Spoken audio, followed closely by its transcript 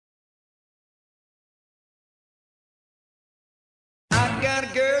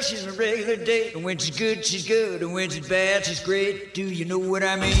kind of girl, she's a regular date. And when she's good, and when she's bad, she's great. Do you know what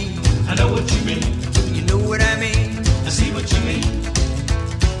I mean? I know what you mean. Do you know what I mean? I see what you mean.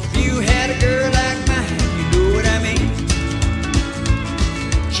 If you had a girl like mine, you know what I mean.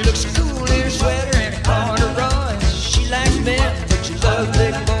 She looks cool in her sweater and a corduroys. She likes men, but she loves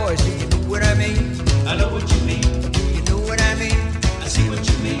big boys. Do you know what I mean? I know what you mean. Do you know what I mean? I see what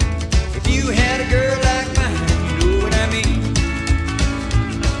you mean. If you had a girl like mine, you know what I mean.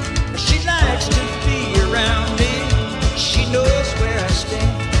 She likes to be around me. She knows where I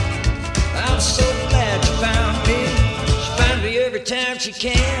stand. I'm so glad you found me. She finds me every time she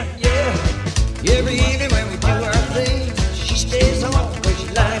can, yeah. Every evening when we do our thing, she stays home, but she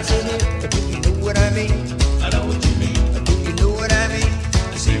likes it here. Do you know what I mean? I know what you mean. Do you know what I mean?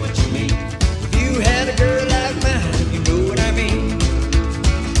 I see what you mean. If you had a girl like mine, you know what I mean.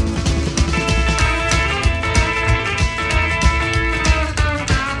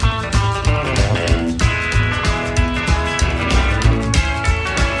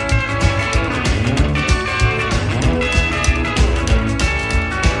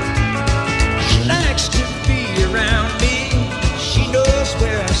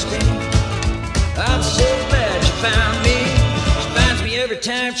 I'm so glad you found me. She finds me every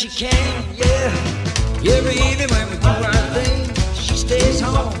time she can, yeah. Every evening when we do our thing, she stays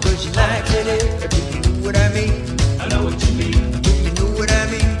home, but she likes it here.